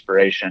have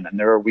inspiration. And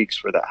there are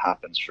weeks where that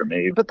happens for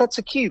me. But that's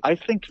a key. I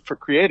think for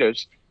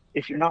creatives,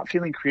 if you're not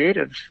feeling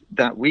creative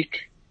that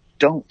week,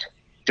 don't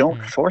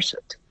force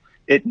it.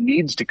 It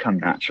needs to come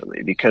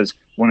naturally, because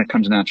when it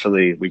comes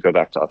naturally, we go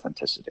back to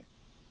authenticity.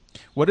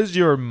 What does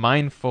your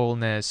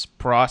mindfulness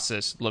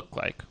process look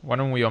like? Why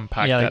don't we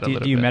unpack that a little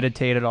bit? Do you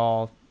meditate at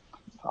all?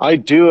 I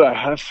do. I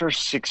have for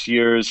 6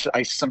 years.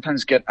 I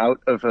sometimes get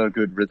out of a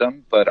good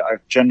rhythm, but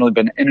I've generally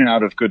been in and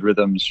out of good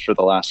rhythms for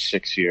the last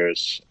 6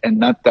 years.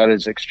 And that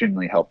is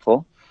extremely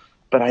helpful.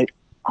 But I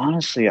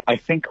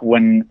think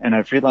and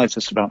I've realized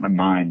this about my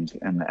mind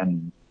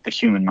and the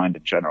human mind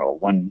in general,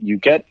 when you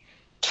get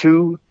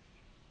too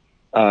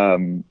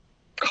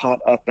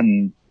caught up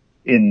in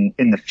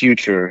the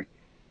future,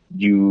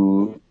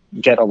 you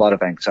get a lot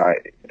of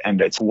anxiety. And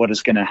it's what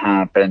is going to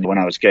happen when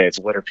I was gay. It's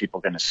what are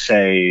people going to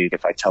say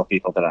if I tell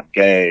people that I'm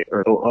gay?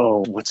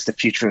 Or, what's the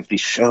future of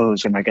these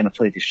shows? Am I going to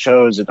play these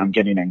shows? And I'm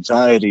getting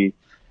anxiety.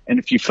 And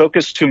if you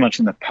focus too much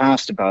in the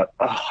past about,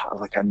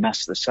 I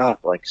messed this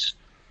up, like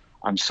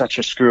I'm such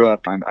a screw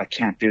up, I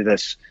can't do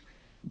this,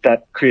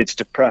 that creates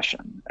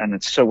depression. And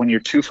it's so when you're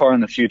too far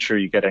in the future,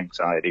 you get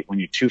anxiety. When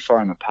you're too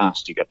far in the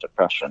past, you get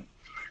depression.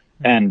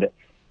 And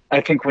I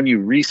think when you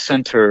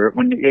recenter,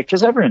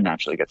 because everyone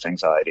naturally gets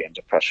anxiety and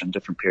depression,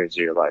 different periods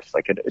of your life,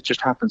 like it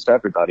just happens to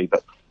everybody.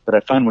 But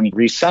I find when you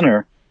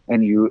recenter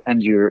and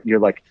you're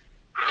like,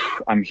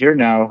 I'm here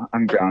now,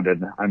 I'm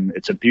grounded,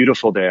 it's a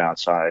beautiful day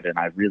outside, and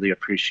I really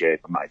appreciate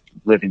my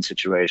living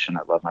situation.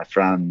 I love my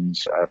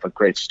friends. I have a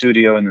great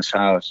studio in this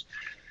house,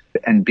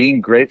 and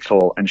being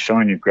grateful and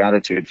showing your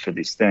gratitude for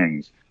these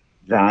things.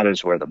 That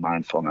is where the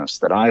mindfulness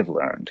that I've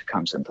learned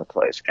comes into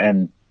place.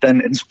 And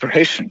then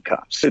inspiration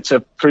comes. It's a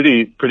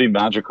pretty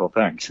magical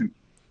thing.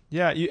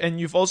 Yeah, and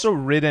you've also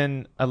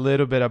written a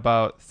little bit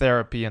about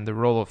therapy and the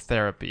role of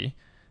therapy.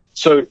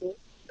 So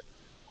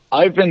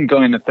I've been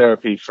going to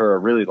therapy for a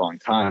really long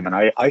time, and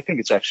I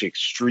think it's actually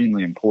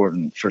extremely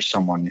important for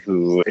someone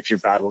who, if you're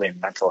battling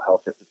mental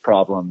health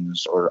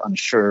problems or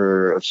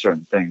unsure of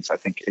certain things, I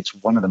think it's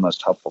one of the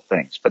most helpful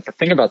things. But the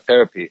thing about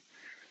therapy, you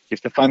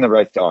have to find the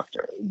right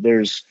doctor.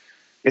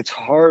 It's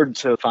hard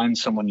to find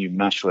someone you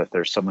mesh with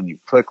or someone you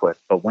click with,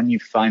 but when you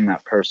find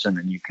that person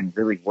and you can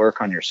really work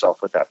on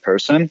yourself with that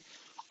person,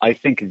 I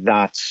think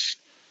that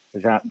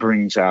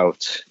brings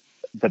out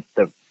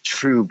the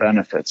true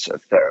benefits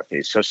of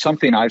therapy. So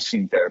something I've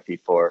seen therapy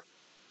for,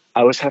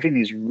 I was having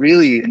these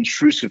really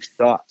intrusive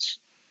thoughts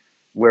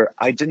where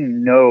I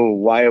didn't know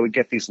why I would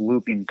get these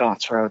looping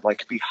thoughts, where I would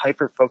like be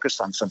hyper focused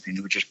on something.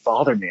 It would just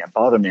bother me,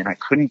 and I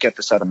couldn't get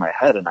this out of my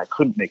head, and I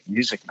couldn't make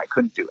music, and I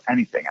couldn't do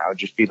anything. I would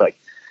just be like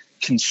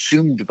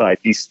consumed by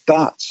these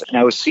thoughts. And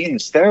I was seeing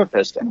this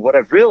therapist, and what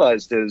I've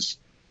realized is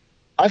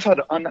I've had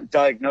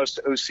undiagnosed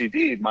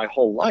OCD my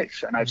whole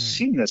life, and I've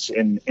seen this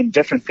in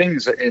different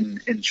things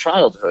in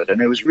childhood,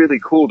 and it was really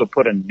cool to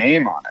put a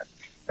name on it.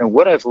 And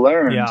what I've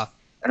learned,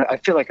 and I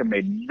feel like I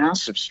made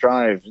massive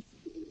strides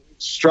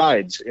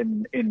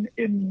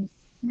in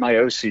my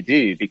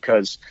OCD,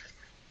 because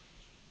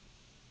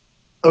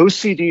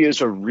OCD is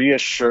a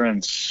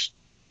reassurance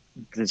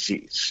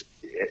disease.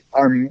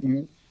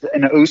 An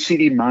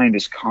OCD mind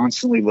is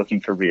constantly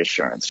looking for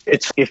reassurance.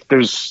 It's if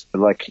there's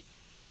like,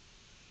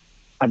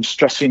 I'm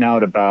stressing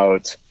out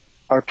about,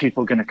 are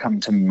people going to come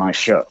to my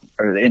show,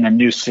 or in a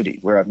new city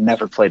where I've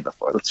never played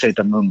before? Let's say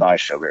the Mumbai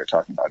show we were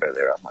talking about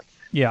earlier. I'm like,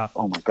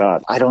 oh my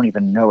God, I don't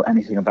even know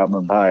anything about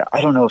Mumbai. I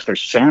don't know if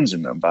there's fans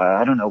in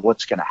Mumbai. I don't know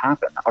what's going to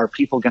happen. Are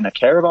people going to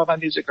care about my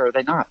music, or are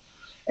they not?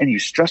 and you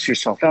stress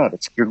yourself out.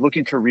 You're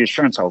looking for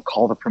reassurance. I'll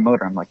call the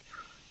promoter. I'm like,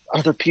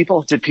 did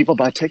people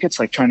buy tickets?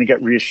 Like trying to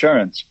get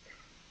reassurance.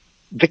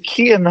 The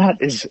key in that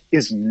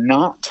is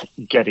not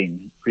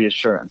getting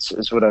reassurance,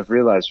 is what I've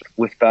realized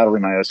with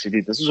battling my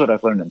OCD. This is what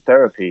I've learned in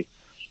therapy.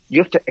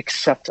 You have to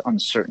accept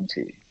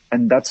uncertainty.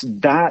 And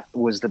that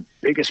was the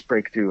biggest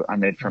breakthrough I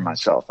made for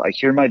myself. I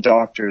hear my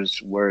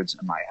doctor's words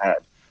in my head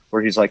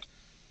where he's like,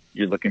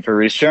 you're looking for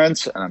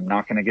reassurance and I'm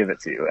not going to give it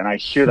to you. And I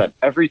hear that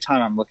every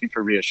time I'm looking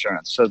for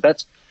reassurance. So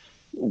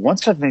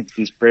once I've made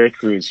these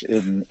breakthroughs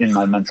in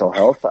my mental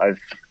health,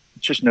 I've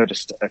just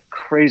noticed a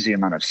crazy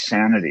amount of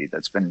sanity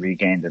that's been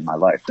regained in my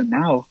life. And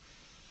now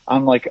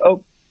I'm like,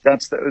 oh,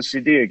 that's the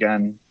OCD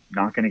again.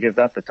 Not going to give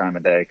that the time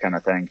of day kind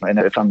of thing. And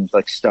if I'm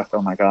like stuck,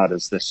 oh my God,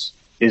 is this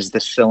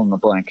fill in the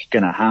blank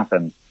going to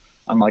happen?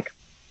 I'm like,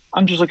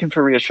 I'm just looking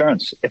for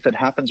reassurance. If it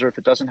happens or if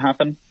it doesn't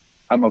happen,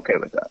 I'm okay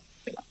with that.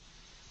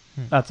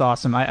 That's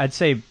awesome. I'd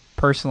say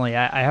personally,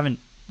 I haven't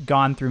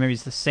gone through maybe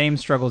it's the same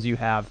struggles you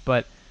have,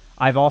 but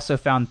I've also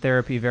found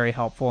therapy very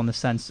helpful in the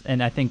sense,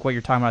 and I think what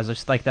you're talking about is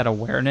just like that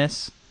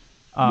awareness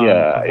of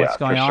what's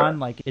going on.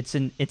 Like it's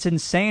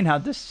insane how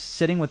just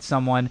sitting with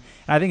someone,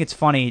 and I think it's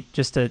funny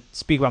just to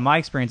speak about my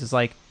experience, is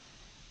like,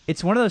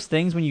 it's one of those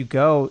things when you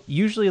go,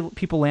 usually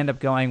people end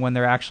up going when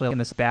they're actually in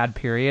this bad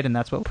period, and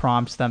that's what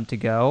prompts them to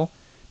go.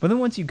 But then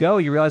once you go,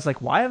 you realize,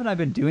 like, why haven't I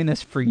been doing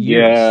this for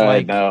years? Yeah,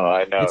 like,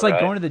 I know. It's like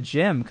right? going to the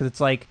gym, because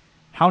it's like,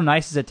 how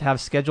nice is it to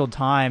have scheduled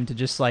time to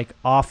just like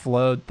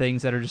offload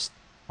things that are just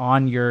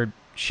on your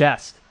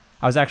chest.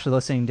 I was actually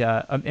listening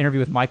to an interview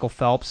with Michael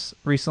Phelps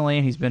recently,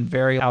 and he's been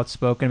very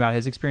outspoken about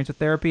his experience with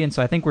therapy. And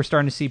so I think we're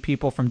starting to see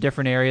people from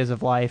different areas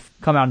of life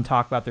come out and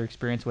talk about their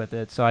experience with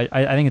it. So I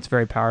think it's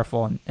very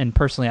powerful, and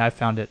personally, I've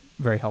found it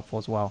very helpful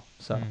as well.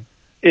 So.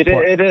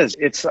 It is.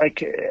 It's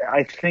like,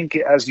 I think,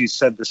 as you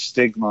said, the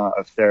stigma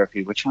of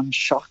therapy, which I'm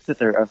shocked that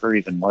there ever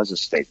even was a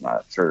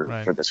stigma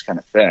for this kind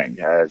of thing.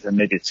 And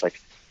maybe it's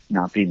like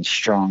not being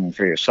strong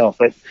for yourself,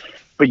 but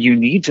you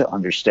need to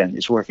understand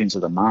these workings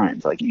of the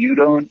mind. Like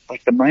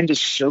the mind is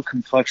so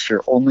complex.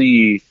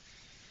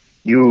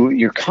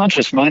 Your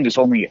conscious mind is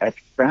only a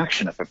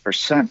fraction of a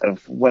percent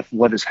of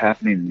what is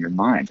happening in your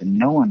mind.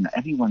 And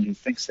anyone who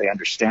thinks they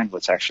understand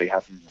what's actually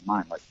happening in the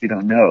mind, like, you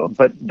don't know.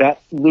 But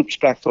that loops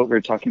back to what we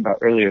were talking about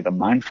earlier, the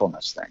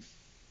mindfulness thing.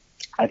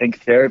 I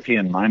think therapy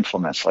and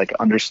mindfulness, like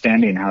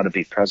understanding how to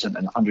be present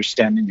and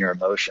understanding your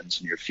emotions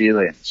and your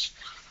feelings,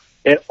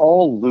 it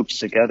all loops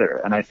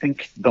together. And I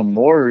think the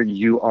more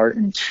you are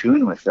in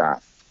tune with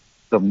that,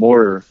 the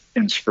more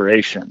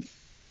inspiration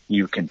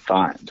you can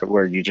find,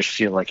 where you just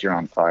feel like you're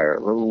on fire,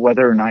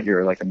 whether or not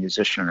you're like a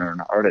musician or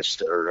an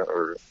artist,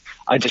 or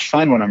I just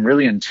find when I'm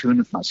really in tune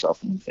with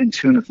myself and in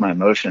tune with my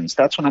emotions,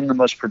 that's when I'm the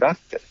most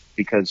productive.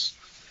 Because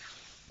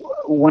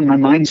when my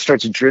mind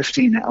starts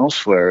drifting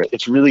elsewhere,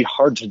 it's really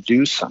hard to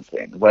do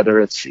something, whether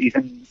it's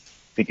even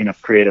thinking of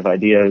creative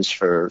ideas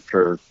for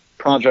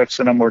projects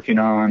that I'm working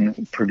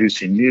on,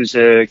 producing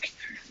music,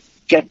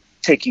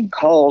 taking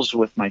calls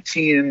with my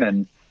team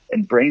and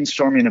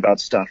brainstorming about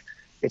stuff.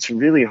 It's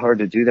really hard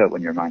to do that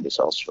when your mind is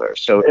elsewhere.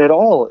 So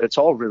it's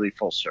all really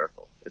full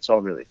circle. It's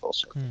all really full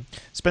circle.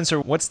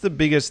 Spencer, what's the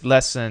biggest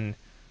lesson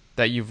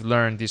that you've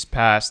learned this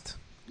past,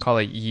 call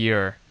it,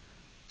 year?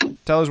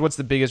 Tell us what's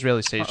the biggest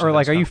realization. Or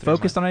like, are you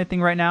focused on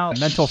anything right now?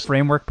 Mental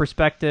framework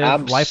perspective,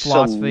 Absolutely. life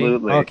philosophy?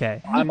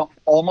 Okay. I'm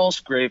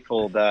almost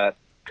grateful that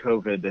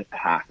COVID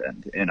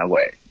happened in a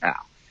way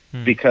now,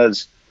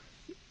 because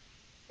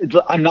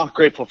I'm not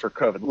grateful for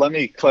COVID. Let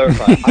me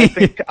clarify.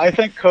 I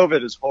think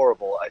COVID is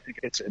horrible. I think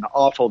it's an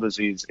awful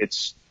disease.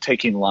 It's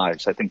taking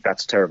lives. I think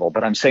that's terrible.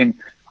 But I'm saying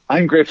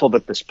I'm grateful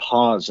that this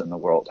pause in the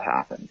world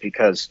happened,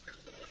 because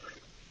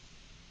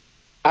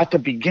at the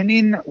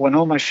beginning, when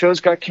all my shows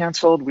got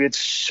canceled, we had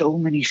so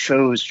many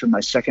shows for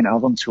my second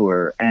album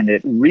tour, and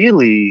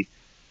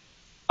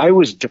I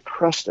was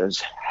depressed as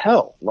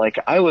hell. Like,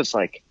 I was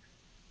like,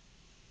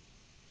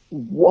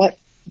 what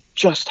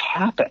just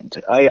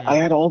happened? I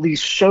had all these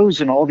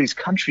shows in all these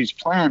countries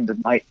planned,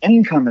 and my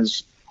income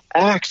is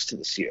axed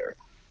this year.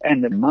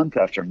 And then month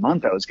after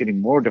month, I was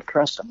getting more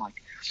depressed. I'm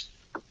like,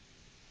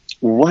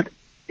 what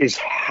is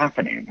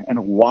happening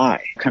and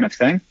why, kind of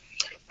thing.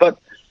 But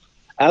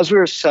as we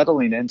were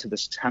settling into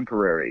this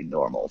temporary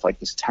normal, like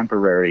this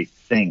temporary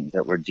thing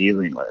that we're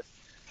dealing with,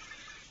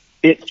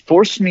 it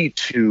forced me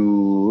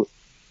to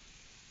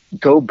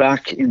go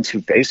back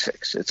into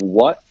basics. It's,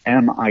 what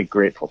am I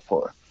grateful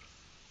for?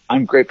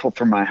 I'm grateful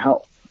for my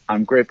health.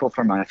 I'm grateful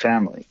for my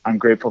family. I'm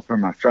grateful for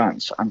my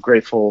friends. I'm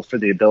grateful for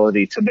the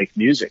ability to make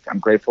music. I'm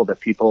grateful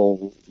that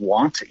people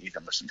want to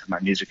even listen to my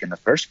music in the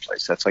first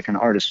place. That's like an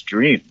artist's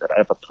dream, that I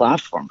have a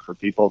platform for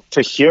people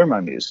to hear my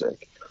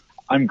music.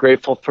 I'm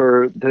grateful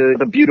for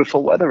the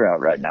beautiful weather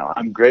out right now.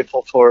 I'm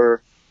grateful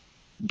for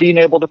being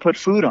able to put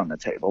food on the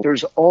table.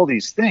 There's all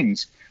these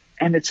things.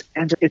 And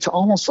it's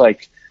almost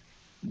like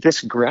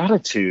this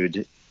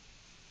gratitude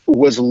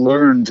was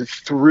learned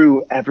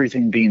through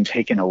everything being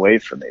taken away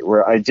from me,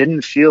 where I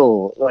didn't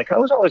feel like I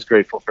was always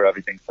grateful for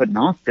everything, but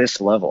not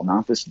this level,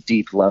 not this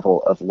deep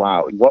level of,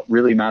 wow, what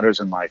really matters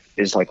in life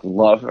is like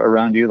love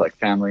around you, like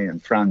family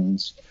and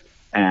friends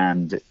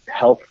and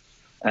health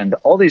and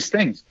all these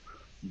things.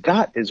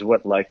 That is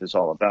what life is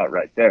all about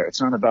right there.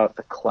 It's not about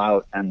the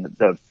clout and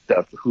the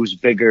who's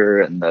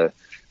bigger and the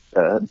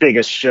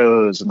biggest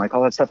shows and like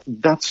all that stuff.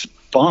 That's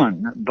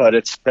fun, but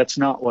that's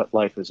not what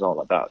life is all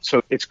about.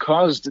 So it's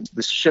caused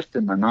this shift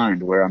in my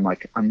mind where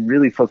I'm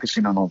really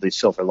focusing on all these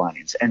silver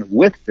linings. And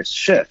with this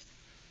shift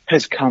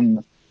has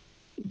come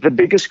the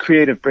biggest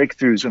creative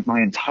breakthroughs of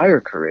my entire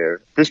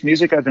career. This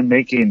music I've been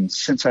making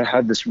since I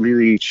had this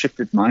really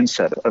shifted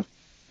mindset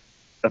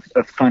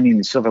of finding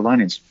these silver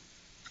linings.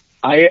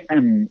 I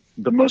am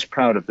the most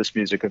proud of this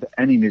music of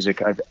any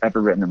music I've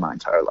ever written in my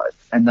entire life.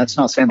 And that's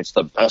not saying it's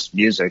the best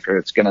music or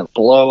it's going to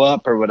blow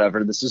up or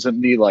whatever. This isn't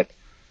me like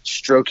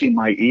stroking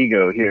my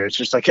ego here. It's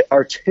just like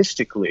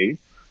artistically,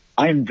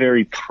 I'm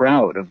very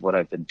proud of what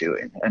I've been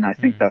doing. And I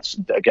think that's,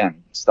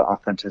 again, it's the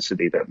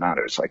authenticity that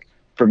matters. Like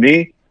for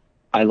me,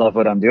 I love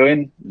what I'm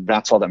doing.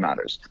 That's all that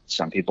matters.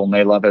 Some people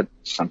may love it.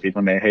 Some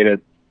people may hate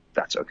it.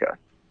 That's okay.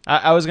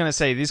 I was going to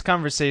say, this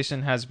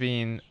conversation has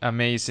been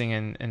amazing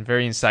and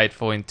very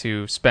insightful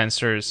into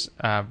Spencer's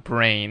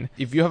brain.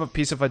 If you have a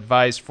piece of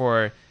advice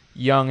for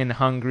young and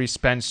hungry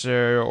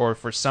Spencer, or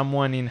for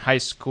someone in high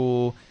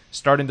school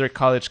starting their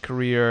college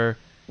career,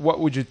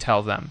 what would you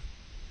tell them?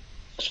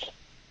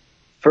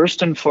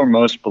 First and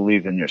foremost,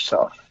 believe in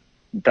yourself.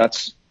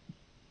 That's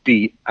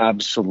the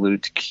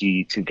absolute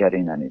key to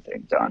getting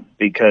anything done,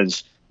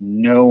 because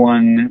no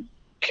one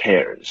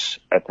cares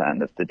at the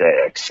end of the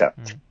day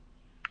except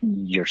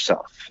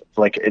yourself.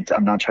 Like,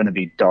 I'm not trying to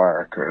be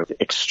dark or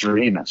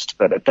extremist,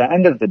 but at the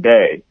end of the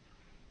day,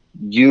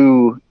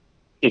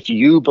 if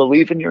you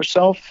believe in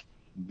yourself,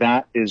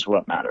 that is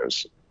what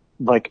matters.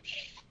 Like,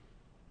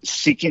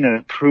 seeking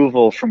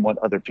approval from what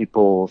other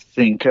people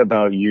think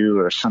about you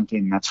or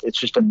something, it's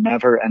just a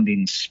never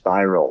ending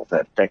spiral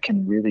that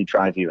can really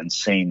drive you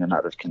insane and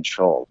out of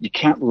control. You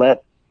can't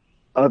let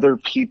other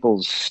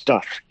people's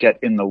stuff get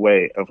in the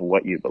way of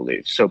what you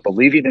believe. So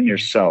believing in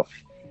yourself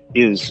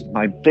is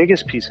my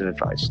biggest piece of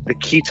advice. The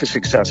key to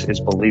success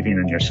is believing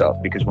in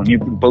yourself, because when you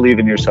believe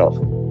in yourself,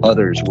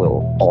 others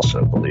will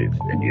also believe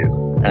in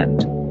you,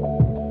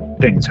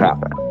 and things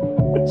happen.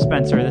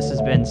 Spencer, this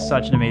has been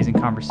such an amazing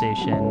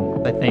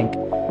conversation. I think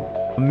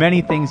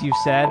many things you've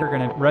said are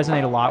going to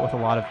resonate a lot with a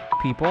lot of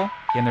people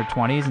in their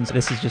 20s, and so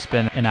this has just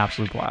been an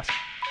absolute blast.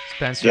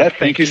 Spencer, yeah,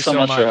 thank you so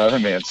much for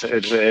having me.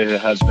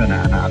 It has been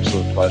an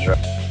absolute pleasure.